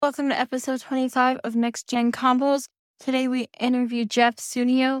welcome to episode 25 of Next Gen Combos. Today we interview Jeff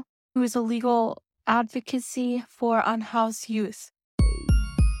Cuneo, who is a legal advocacy for unhoused youth.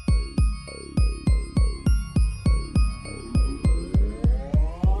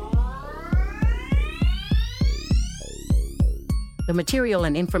 The material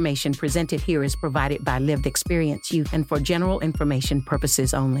and information presented here is provided by Lived Experience Youth and for general information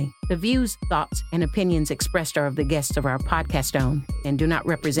purposes only. The views, thoughts, and opinions expressed are of the guests of our podcast own and do not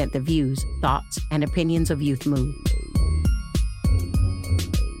represent the views, thoughts, and opinions of Youth Move.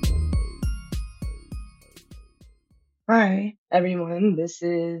 Hi, everyone. This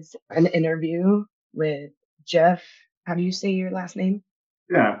is an interview with Jeff. How do you say your last name?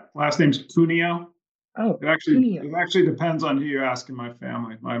 Yeah, last name's Cuneo. Oh, It actually depends on who you ask in my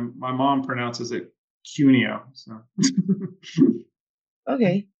family. My mom pronounces it Cuneo. So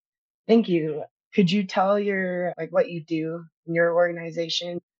Okay. Thank you. Could you tell what you do in your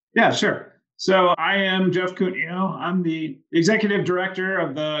organization? yeah, sure. So I am Jeff Cuneo. I'm the executive director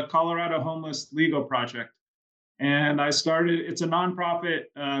of the Colorado Homeless Legal Project. And it's a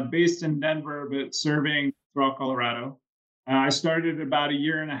nonprofit based in Denver, but serving throughout Colorado. I started about a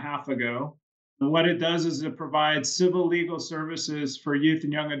year and a half ago. What it does is it provides civil legal services for youth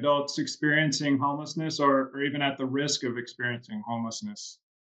and young adults experiencing homelessness or even at the risk of experiencing homelessness.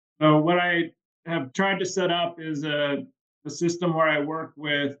 So what I have tried to set up is a system where I work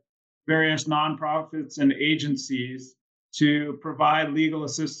with various nonprofits and agencies to provide legal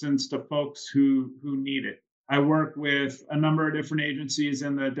assistance to folks who need it. I work with a number of different agencies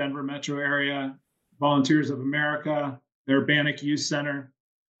in the Denver metro area, Volunteers of America, their Bannock Youth Center.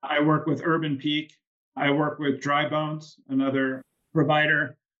 I work with Urban Peak. I work with Dry Bones, another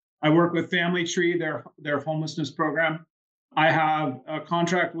provider. I work with Family Tree, their homelessness program. I have a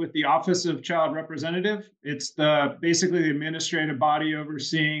contract with the Office of Child Representative. It's basically the administrative body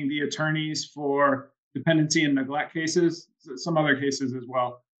overseeing the attorneys for dependency and neglect cases, some other cases as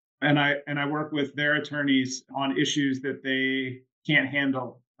well. And I work with their attorneys on issues that they can't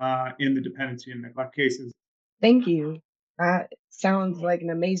handle in the dependency and neglect cases. Thank you. That sounds like an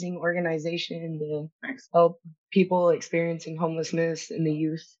amazing organization to Thanks. help people experiencing homelessness in the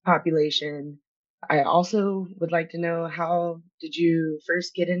youth population. I also would like to know, how did you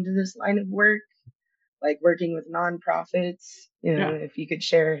first get into this line of work, like working with nonprofits? If you could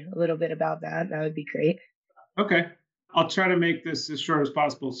share a little bit about that, that would be great. Okay. I'll try to make this as short as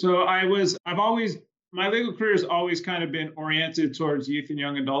possible. So my legal career has always kind of been oriented towards youth and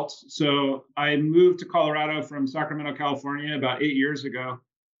young adults. So I moved to Colorado from Sacramento, California about 8 years ago.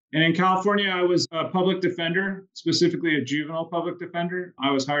 And in California, I was a public defender, specifically a juvenile public defender. I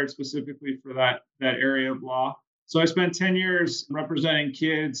was hired specifically for that area of law. So I spent 10 years representing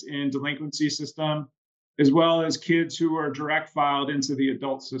kids in delinquency system, as well as kids who were direct filed into the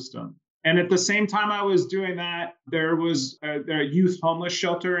adult system. And at the same time I was doing that, there was a youth homeless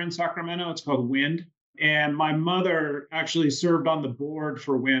shelter in Sacramento. It's called WIND. And my mother actually served on the board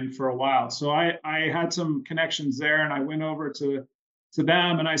for WIND for a while. So I had some connections there, and I went over to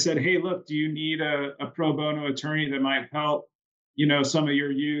them and I said, hey, look, do you need a pro bono attorney that might help, some of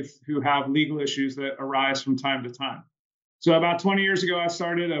your youth who have legal issues that arise from time to time? So about 20 years ago, I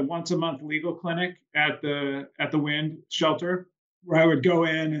started a once a month legal clinic at the WIND shelter, where I would go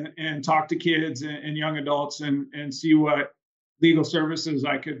in and talk to kids and young adults and see what legal services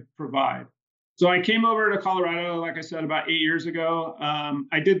I could provide. So I came over to Colorado, like I said, about 8 years ago.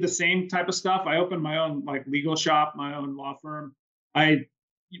 I did the same type of stuff. I opened my own legal shop, my own law firm. I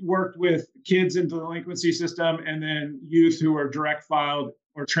worked with kids in the delinquency system and then youth who are direct filed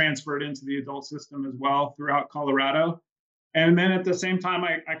or transferred into the adult system as well throughout Colorado. And then at the same time,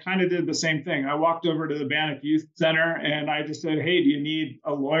 I kind of did the same thing. I walked over to the Bannock Youth Center and I just said, hey, do you need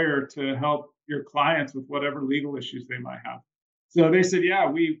a lawyer to help your clients with whatever legal issues they might have? So they said, yeah,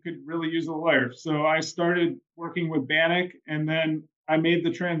 we could really use a lawyer. So I started working with Bannock, and then I made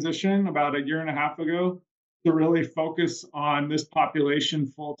the transition about a year and a half ago to really focus on this population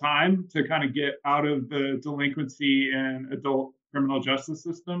full time, to kind of get out of the delinquency and adult criminal justice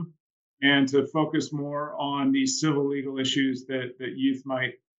system and to focus more on these civil legal issues that youth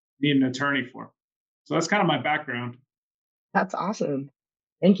might need an attorney for. So that's kind of my background. That's awesome.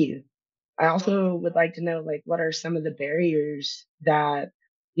 Thank you. I also would like to know, what are some of the barriers that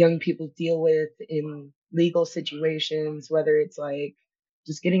young people deal with in legal situations, whether it's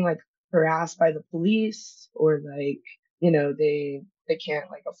just getting harassed by the police, or they can't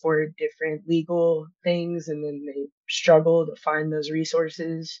afford different legal things and then they struggle to find those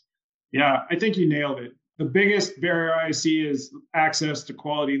resources. Yeah, I think you nailed it. The biggest barrier I see is access to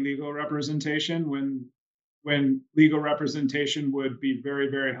quality legal representation when when legal representation would be very,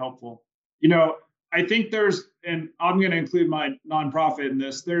 very helpful. I think and I'm going to include my nonprofit in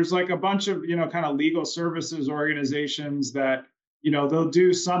this, there's like a bunch of, kind of legal services organizations that, they'll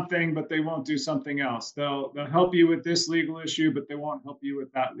do something, but they won't do something else. They'll help you with this legal issue, but they won't help you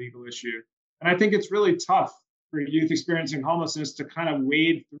with that legal issue. And I think it's really tough for youth experiencing homelessness to kind of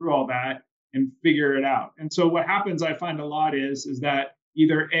wade through all that and figure it out. And so what happens, I find a lot is that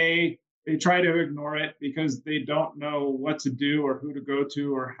either A, they try to ignore it because they don't know what to do or who to go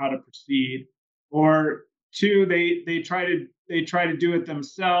to or how to proceed. Or two, they try to do it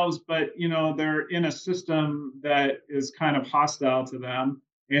themselves, but they're in a system that is kind of hostile to them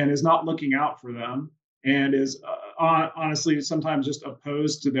and is not looking out for them and is honestly sometimes just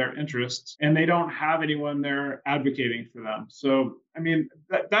opposed to their interests, and they don't have anyone there advocating for them. So I mean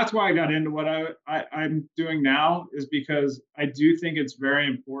that's why I got into what I'm doing now, is because I do think it's very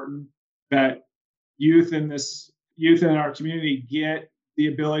important that youth in our community get the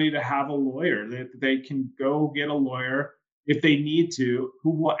ability to have a lawyer, that they can go get a lawyer if they need to, who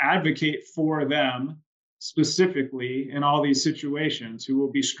will advocate for them specifically in all these situations, who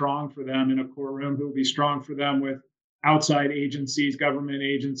will be strong for them in a courtroom, who will be strong for them with outside agencies, government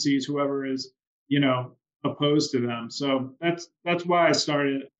agencies, whoever is, opposed to them. So that's why I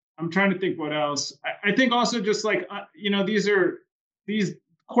started. I'm trying to think what else. I think also just like, these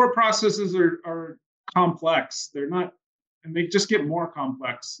court processes are complex. They're not, and they just get more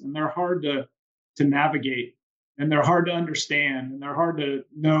complex, and they're hard to navigate, and they're hard to understand, and they're hard to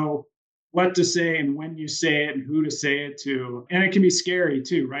know what to say and when you say it and who to say it to. And it can be scary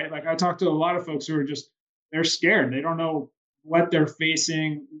too, right? Like I talk to a lot of folks who are they're scared. They don't know what they're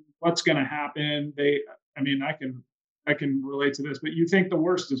facing, what's going to happen. I can relate to this, but you think the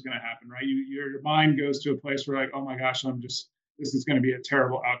worst is going to happen, right? Your mind goes to a place where like, oh my gosh, this is going to be a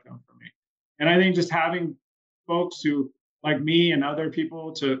terrible outcome for me. And I think just having folks who, like me and other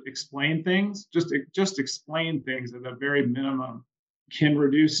people, to explain things, just explain things at a very minimum, can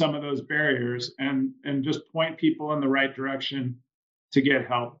reduce some of those barriers and just point people in the right direction to get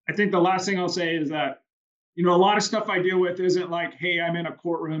help. I think the last thing I'll say is that, a lot of stuff I deal with isn't like, hey, I'm in a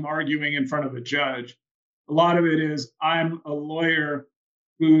courtroom arguing in front of a judge. A lot of it is I'm a lawyer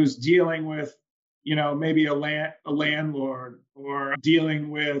who's dealing with, maybe a landlord, or dealing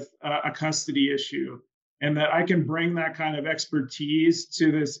with a custody issue. And that I can bring that kind of expertise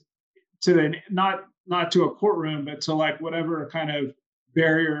not to a courtroom, but to like whatever kind of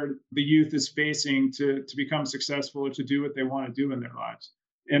barrier the youth is facing to become successful or to do what they want to do in their lives.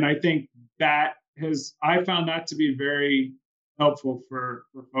 And I think I found that to be very helpful for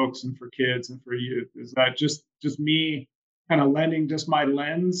folks and for kids and for youth, is that just me kind of lending just my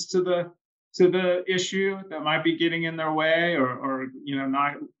lens to the issue that might be getting in their way, or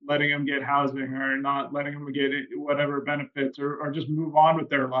not letting them get housing, or not letting them get whatever benefits, or just move on with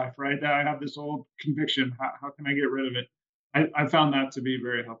their life, right? That I have this old conviction. How can I get rid of it? I found that to be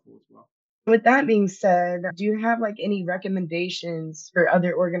very helpful as well. With that being said, do you have like any recommendations for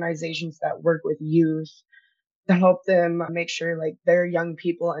other organizations that work with youth to help them make sure like their young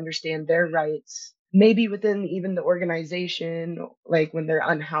people understand their rights, maybe within even the organization, like when they're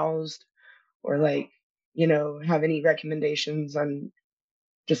unhoused, or like, have any recommendations on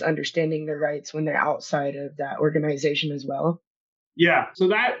just understanding their rights when they're outside of that organization as well? Yeah. So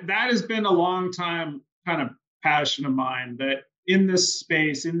that has been a long time kind of passion of mine, that in this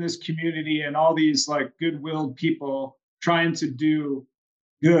space, in this community, and all these like goodwill people trying to do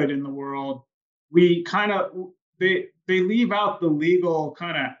good in the world, we kind of, they leave out the legal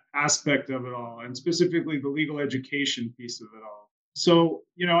kind of aspect of it all, and specifically the legal education piece of it all. So,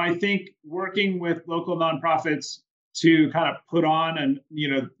 I think working with local nonprofits to kind of put on and,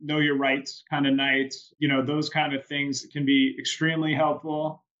 know your rights kind of nights, those kind of things can be extremely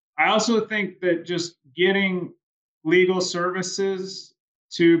helpful. I also think that just getting legal services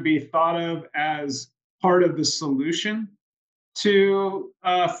to be thought of as part of the solution to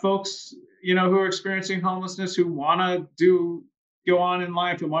folks, who are experiencing homelessness, who want to go on in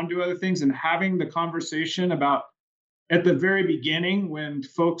life and want to do other things, and having the conversation about at the very beginning when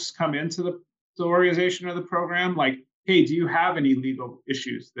folks come into the organization or the program, like, hey, do you have any legal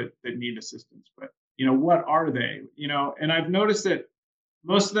issues that need assistance with? What are they? And I've noticed that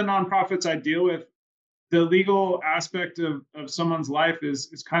most of the nonprofits I deal with, the legal aspect of someone's life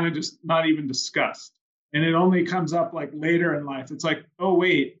is kind of just not even discussed. And it only comes up like later in life. It's like, oh,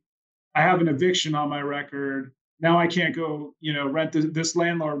 wait, I have an eviction on my record. Now I can't go, rent this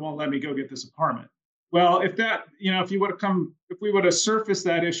landlord won't let me go get this apartment. Well, if we would have surfaced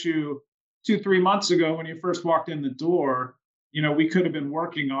that issue 2-3 months ago when you first walked in the door, we could have been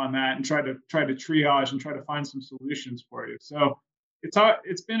working on that and try to triage and try to find some solutions for you. So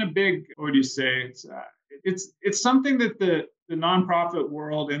it's been a big, what would you say? It's something that the nonprofit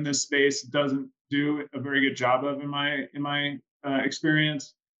world in this space doesn't do a very good job of in my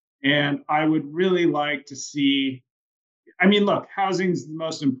experience. And I would really like to see. I mean, look, housing's the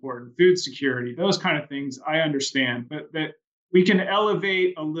most important, food security, those kind of things I understand, but that we can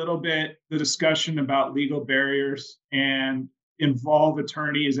elevate a little bit the discussion about legal barriers and involve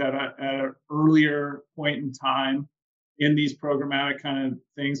attorneys at an earlier point in time in these programmatic kind of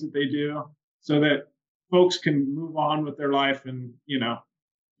things that they do, so that folks can move on with their life and,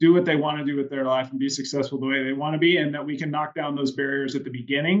 do what they want to do with their life and be successful the way they want to be, and that we can knock down those barriers at the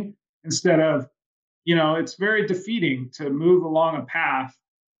beginning instead of, it's very defeating to move along a path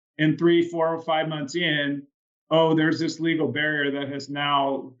and 3, 4, or 5 months in, oh, there's this legal barrier that is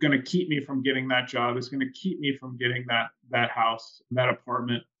now going to keep me from getting that job. It's going to keep me from getting that house, that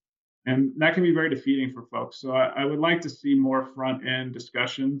apartment. And that can be very defeating for folks. So I would like to see more front end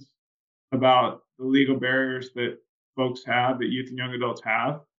discussions about the legal barriers that folks have, that youth and young adults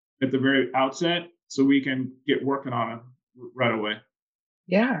have at the very outset, so we can get working on them right away.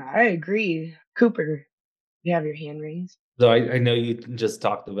 Yeah, I agree. Cooper, you have your hand raised. So I know you just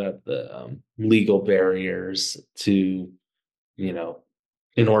talked about the legal barriers to,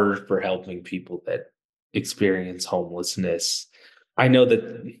 in order for helping people that experience homelessness. I know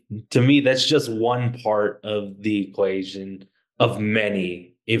that to me, that's just one part of the equation of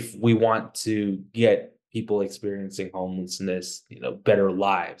many. If we want to get people experiencing homelessness, better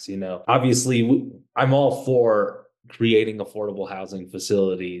lives, obviously I'm all for creating affordable housing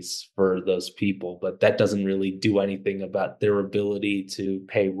facilities for those people, but that doesn't really do anything about their ability to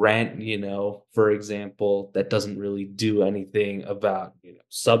pay rent, for example. That doesn't really do anything about,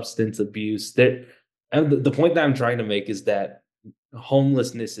 substance abuse. And the point that I'm trying to make is that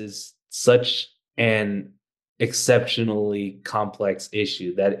homelessness is such an exceptionally complex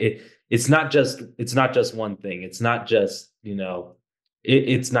issue that it's not just one thing. It's not just,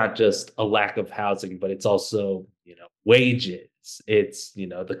 it's not just a lack of housing, but it's also, wages. It's,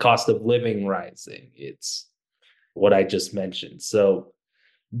 the cost of living rising. It's what I just mentioned. So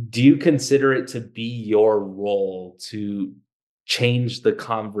do you consider it to be your role to change the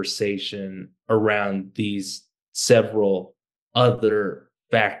conversation around these several other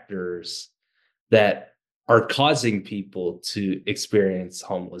factors that are causing people to experience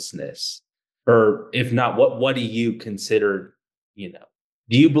homelessness? Or if not, what do you consider,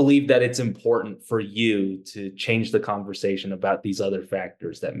 do you believe that it's important for you to change the conversation about these other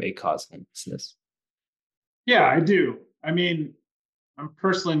factors that may cause homelessness? Yeah, I do. I mean, I'm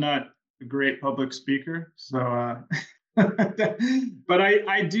personally not a great public speaker, so but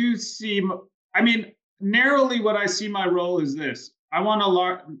I do see, narrowly what I see my role is this. I want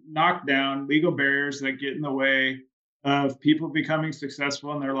to knock down legal barriers that get in the way of people becoming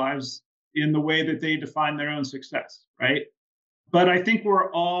successful in their lives in the way that they define their own success, right? But I think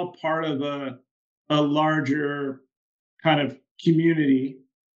we're all part of a larger kind of community,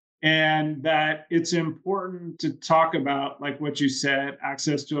 and that it's important to talk about, like what you said,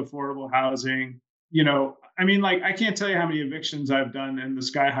 access to affordable housing. I can't tell you how many evictions I've done and the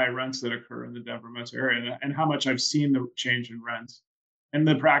sky high rents that occur in the Denver metro area, and how much I've seen the change in rents and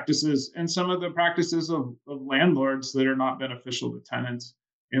the practices, and some of the practices of landlords that are not beneficial to tenants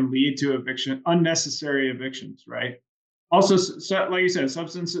and lead to unnecessary evictions, right? Also, so, like you said,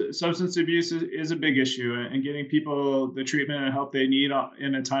 substance abuse is a big issue, and getting people the treatment and help they need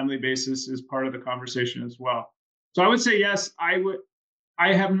in a timely basis is part of the conversation as well. So I would say, yes,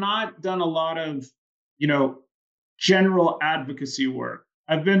 I have not done a lot of, general advocacy work.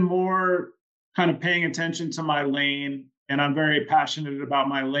 I've been more kind of paying attention to my lane, and I'm very passionate about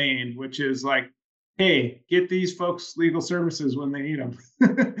my lane, which is like, hey, get these folks legal services when they need them.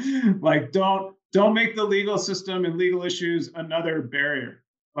 Like, don't make the legal system and legal issues another barrier.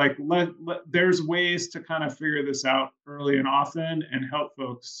 Like, there's ways to kind of figure this out early and often and help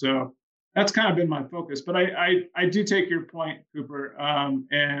folks. So that's kind of been my focus. But I do take your point, Cooper,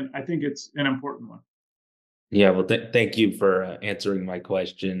 and I think it's an important one. Yeah, well, thank you for answering my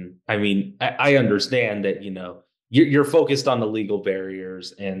question. I mean, I understand that, you're focused on the legal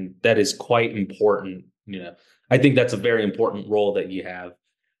barriers, and that is quite important. I think that's a very important role that you have.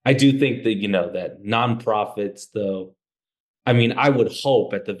 I do think that, that nonprofits, though, I would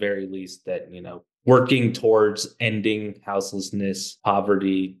hope at the very least that, working towards ending houselessness,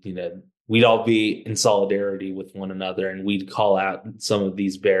 poverty, we'd all be in solidarity with one another, and we'd call out some of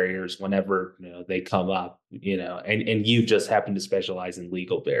these barriers whenever, they come up, and you just happen to specialize in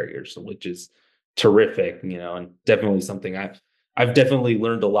legal barriers, which is terrific, and definitely something I've definitely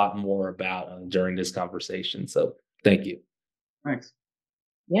learned a lot more about during this conversation. So thank you. Thanks.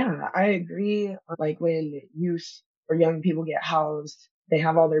 Yeah, I agree. Like when youth or young people get housed, they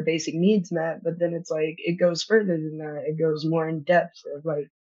have all their basic needs met, but then it's like it goes further than that. It goes more in depth of like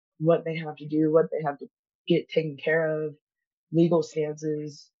what they have to do, what they have to get taken care of, legal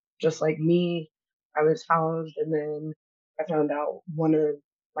stances. Just like me, I was housed and then I found out one of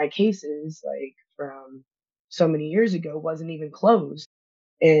my cases, like from so many years ago, wasn't even closed.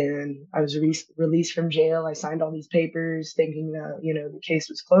 And I was released from jail. I signed all these papers thinking that, the case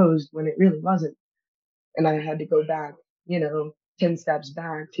was closed when it really wasn't. And I had to go back, 10 steps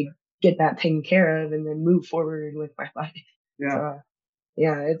back to get that taken care of and then move forward with my life. Yeah. So,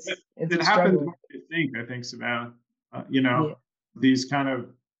 yeah, it's It a happens struggle. more than you think, I think, Savannah. Yeah. These kind of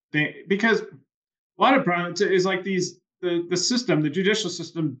things, because a lot of problems is like the system, the judicial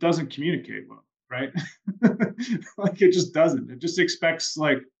system doesn't communicate well, right? Like it just doesn't. It just expects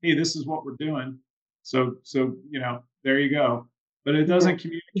like, hey, this is what we're doing. So there you go. But it Yeah. doesn't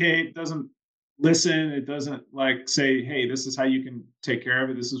communicate, doesn't listen, it doesn't like say, hey, this is how you can take care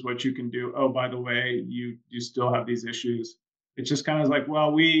of it. This is what you can do. Oh, by the way, you still have these issues. It's just kind of like,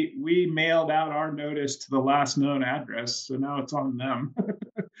 well, we mailed out our notice to the last known address, so now it's on them.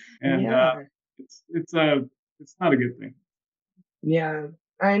 And Yeah. it's not a good thing. Yeah.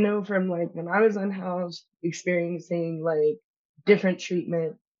 I know from like when I was unhoused, experiencing like different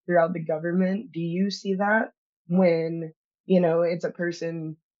treatment throughout the government. Do you see that when, it's a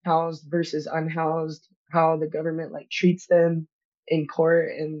person housed versus unhoused, how the government like treats them in court?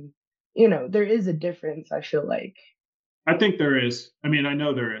 And, there is a difference, I feel like. I think there is. I mean, I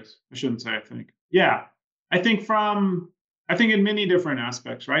know there is. I shouldn't say I think. Yeah. I think in many different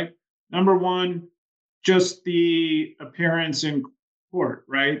aspects, right? Number one, just the appearance in court,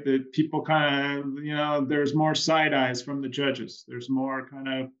 right? That people kind of, there's more side eyes from the judges. There's more kind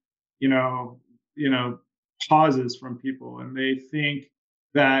of, you know, you know, pauses from people, and they think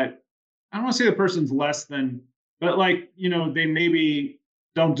that I don't want to say the person's less than, but like, they maybe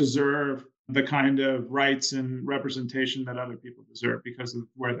don't deserve the kind of rights and representation that other people deserve because of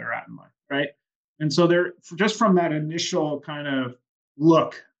where they're at in life, right? And so they're just from that initial kind of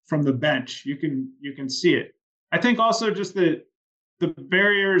look from the bench, you can see it. I think also just the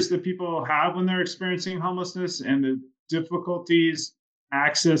barriers that people have when they're experiencing homelessness and the difficulties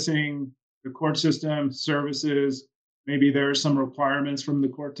accessing the court system services. Maybe there are some requirements from the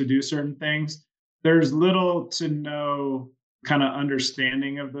court to do certain things. There's little to no kind of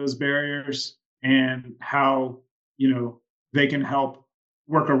understanding of those barriers and how they can help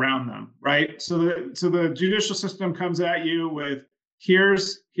work around them, right? So the judicial system comes at you with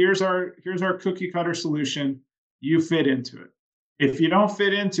here's our cookie cutter solution. You fit into it. If you don't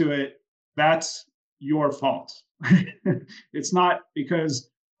fit into it, that's your fault. It's not because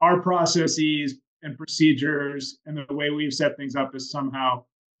our processes and procedures and the way we've set things up is somehow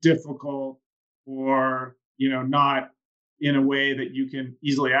difficult or not in a way that you can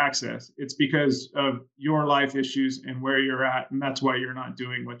easily access. It's because of your life issues and where you're at, and that's why you're not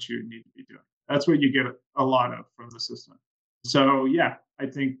doing what you need to be doing. That's what you get a lot of from the system. So yeah, I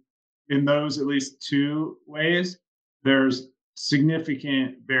think in those at least two ways, there's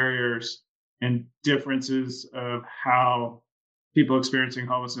significant barriers and differences of how people experiencing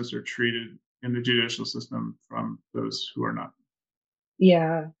homelessness are treated in the judicial system from those who are not.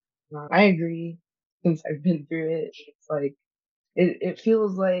 Yeah, I agree. Since I've been through it, it's like it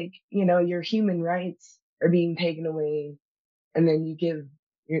feels like, your human rights are being taken away, and then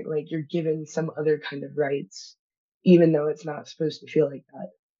you're given some other kind of rights, even though it's not supposed to feel like that.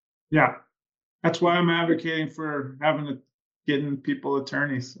 Yeah, that's why I'm advocating for getting people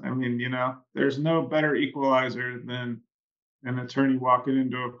attorneys. I mean, there's no better equalizer than an attorney walking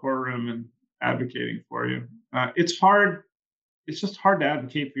into a courtroom and advocating for you. It's hard. It's just hard to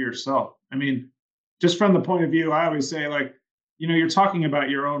advocate for yourself. I mean, just from the point of view, I always say like, you're talking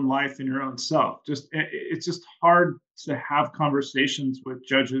about your own life and your own self. It's just hard to have conversations with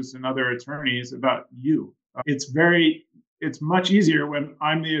judges and other attorneys about you. It's much easier when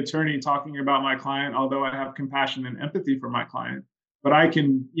I'm the attorney talking about my client, although I have compassion and empathy for my client. But I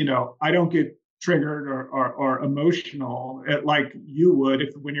can, I don't get triggered or emotional like you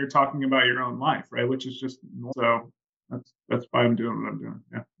would when you're talking about your own life, right? Which is just so that's why I'm doing what I'm doing.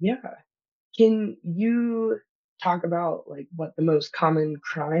 Yeah. Yeah. Can you talk about like what the most common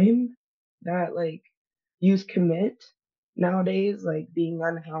crime that like youth commit nowadays, like being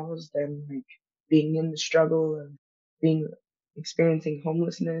unhoused and like being in the struggle of being experiencing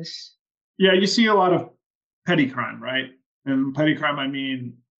homelessness? Yeah, you see a lot of petty crime, right? And petty crime, I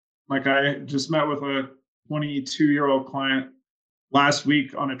mean Like I just met with a 22-year-old client last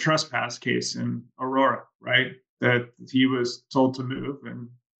week on a trespass case in Aurora, right? That he was told to move and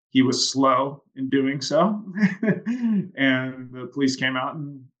he was slow in doing so. And the police came out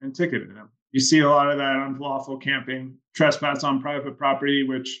and ticketed him. You see a lot of that unlawful camping, trespass on private property,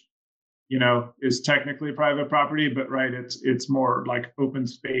 which, you know, is technically private property, but right, it's more like open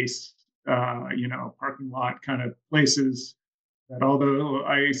space, you know, parking lot kind of places that, although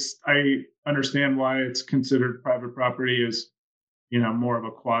I understand why it's considered private property, is, you know, more of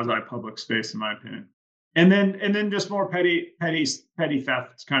a quasi public space in my opinion. And then just more petty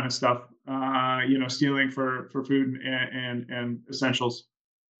theft kind of stuff, you know, stealing for food and essentials.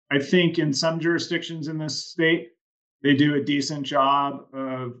 I think in some jurisdictions in this state, they do a decent job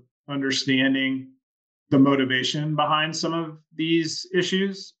of understanding the motivation behind some of these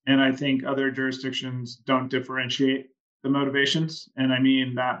issues. And I think other jurisdictions don't differentiate the motivations. And I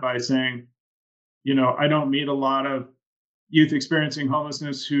mean that by saying, you know, I don't meet a lot of youth experiencing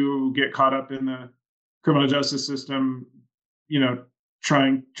homelessness who get caught up in the criminal justice system, you know,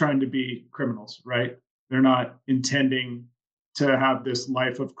 trying to be criminals, right? They're not intending to have this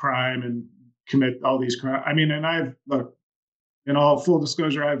life of crime and commit all these crimes. I mean, and I've, look, in all full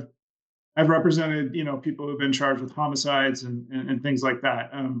disclosure, I've represented, you know, people who've been charged with homicides and things like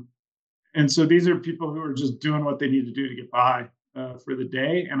that. And so these are people who are just doing what they need to do to get by for the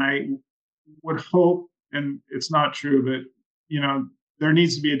day. And I would hope, and it's not true, but, you know, there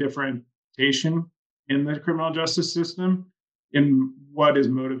needs to be a differentiation in the criminal justice system in what is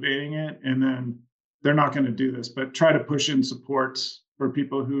motivating it. And then they're not going to do this, but try to push in supports for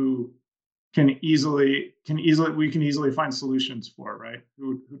people who we can easily find solutions for, right?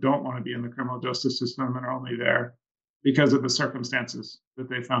 Who don't want to be in the criminal justice system and are only there because of the circumstances that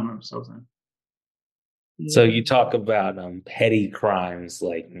they found themselves in. So you talk about petty crimes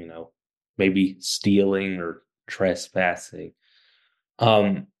like, you know, maybe stealing or trespassing.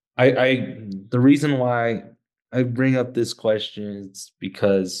 The reason why I bring up this question is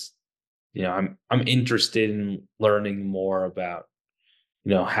because, you know, I'm interested in learning more about,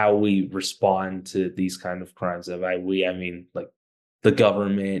 you know, how we respond to these kind of crimes. I mean, like the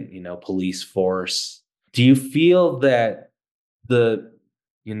government, you know, police force. Do you feel that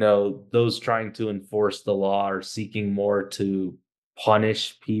you know, those trying to enforce the law are seeking more to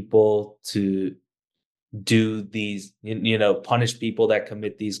punish people, to do these, you know, punish people that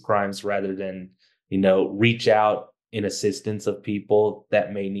commit these crimes rather than, you know, reach out in assistance of people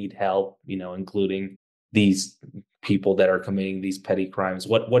that may need help, you know, including these people that are committing these petty crimes?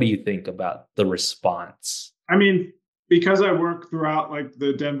 What do you think about the response? I mean, because I work throughout like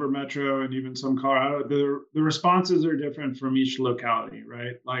the Denver metro and even some Colorado, the responses are different from each locality,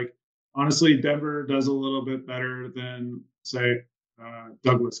 right? Like honestly, Denver does a little bit better than say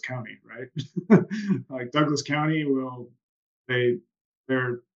Douglas County, right? Like Douglas County they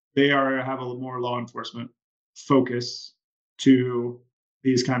have a more law enforcement focus to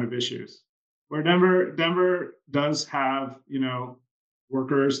these kind of issues. Where Denver does have, you know,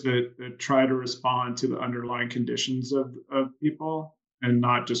 workers that try to respond to the underlying conditions of people and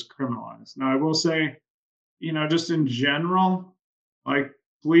not just criminalize. Now, I will say, you know, just in general, like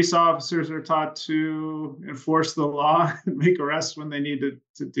police officers are taught to enforce the law and make arrests when they need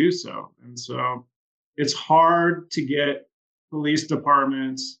to do so. And so it's hard to get police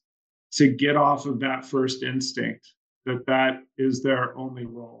departments to get off of that first instinct that is their only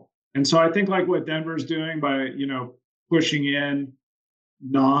role. And so I think like what Denver's doing by, you know, pushing in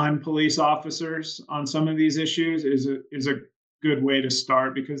non-police officers on some of these issues is a good way to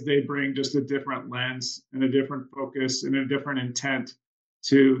start, because they bring just a different lens and a different focus and a different intent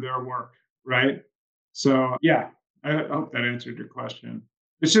to their work, right? So yeah, I hope that answered your question.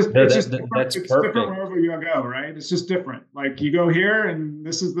 It's just No, it's just different. that's It's perfect. different wherever you go, right? It's just different. Like you go here, and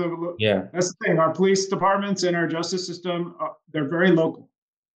this is that's the thing. Our police departments and our justice system, they're very local.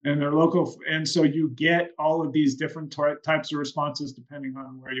 And they're local, and so you get all of these different types of responses depending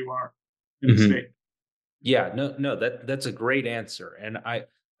on where you are in the state. Yeah, no, that's a great answer, and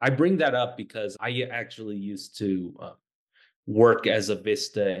I bring that up because I actually used to work as a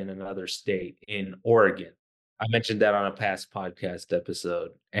Vista in another state in Oregon. I mentioned that on a past podcast episode,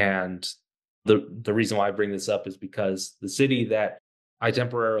 and the reason why I bring this up is because the city that I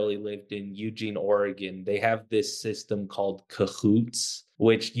temporarily lived in, Eugene, Oregon, they have this system called Cahoots,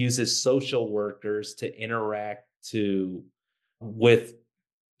 which uses social workers to interact with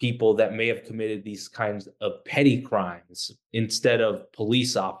people that may have committed these kinds of petty crimes instead of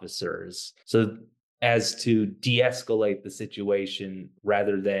police officers, so as to de-escalate the situation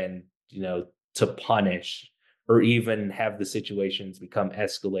rather than, you know, to punish or even have the situations become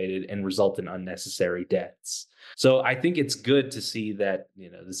escalated and result in unnecessary deaths. So I think it's good to see that,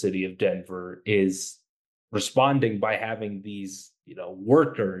 the city of Denver is responding by having these,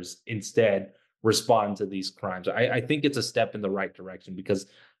 workers instead respond to these crimes. I think it's a step in the right direction, because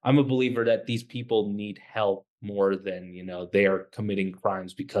I'm a believer that these people need help more than, they are committing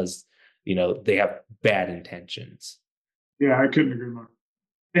crimes because, they have bad intentions. Yeah, I couldn't agree more.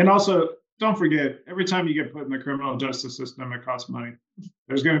 And also, don't forget, every time you get put in the criminal justice system, it costs money.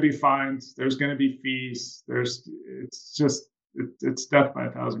 There's going to be fines. There's going to be fees. It's death by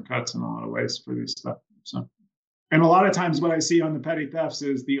a thousand cuts in a lot of ways for this stuff. So, and a lot of times what I see on the petty thefts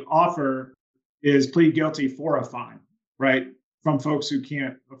is the offer is plead guilty for a fine, right? From folks who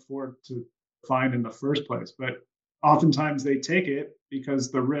can't afford to fine in the first place. But oftentimes they take it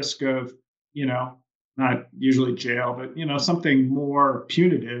because the risk of, not usually jail, but, something more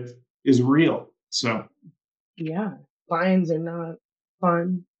punitive is real. So, yeah, fines are not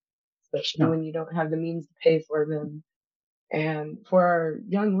fun, especially when you don't have the means to pay for them. And for our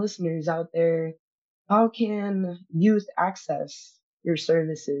young listeners out there, how can youth access your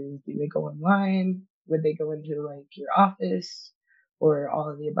services? Do they go online? Would they go into like your office, or all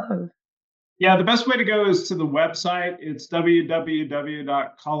of the above? Yeah, the best way to go is to the website. It's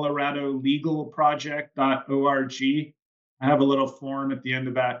www.coloradolegalproject.org. I have a little form at the end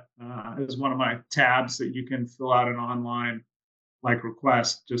of that as one of my tabs that you can fill out an online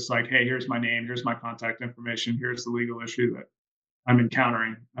request, just like, hey, here's my name, here's my contact information, here's the legal issue that I'm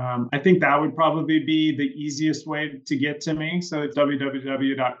encountering. I think that would probably be the easiest way to get to me. So it's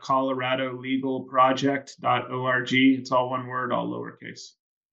www.coloradolegalproject.org. It's all one word, all lowercase.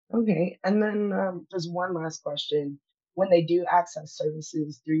 Okay. And then just one last question. When they do access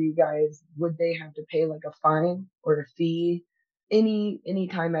services through you guys, would they have to pay like a fine or a fee any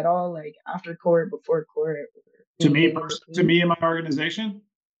time at all, like after court, before court? To me and my organization?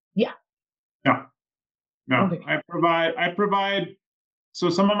 Yeah. No. Okay. I provide, so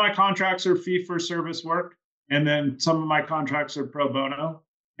some of my contracts are fee for service work, and then some of my contracts are pro bono.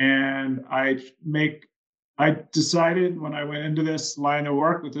 And I decided when I went into this line of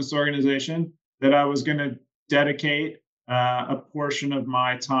work with this organization that I was going to dedicate a portion of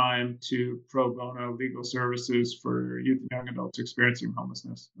my time to pro bono legal services for youth and young adults experiencing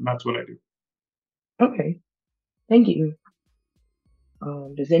homelessness. And that's what I do. Okay. Thank you.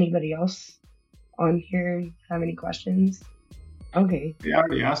 Does anybody else on here have any questions? Okay. Yeah, I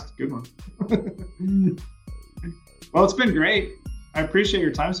already asked. Good one. Well, it's been great. I appreciate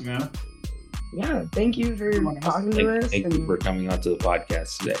your time, Savannah. Yeah, thank you for talking to us. Thank you for coming onto the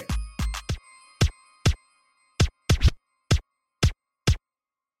podcast today.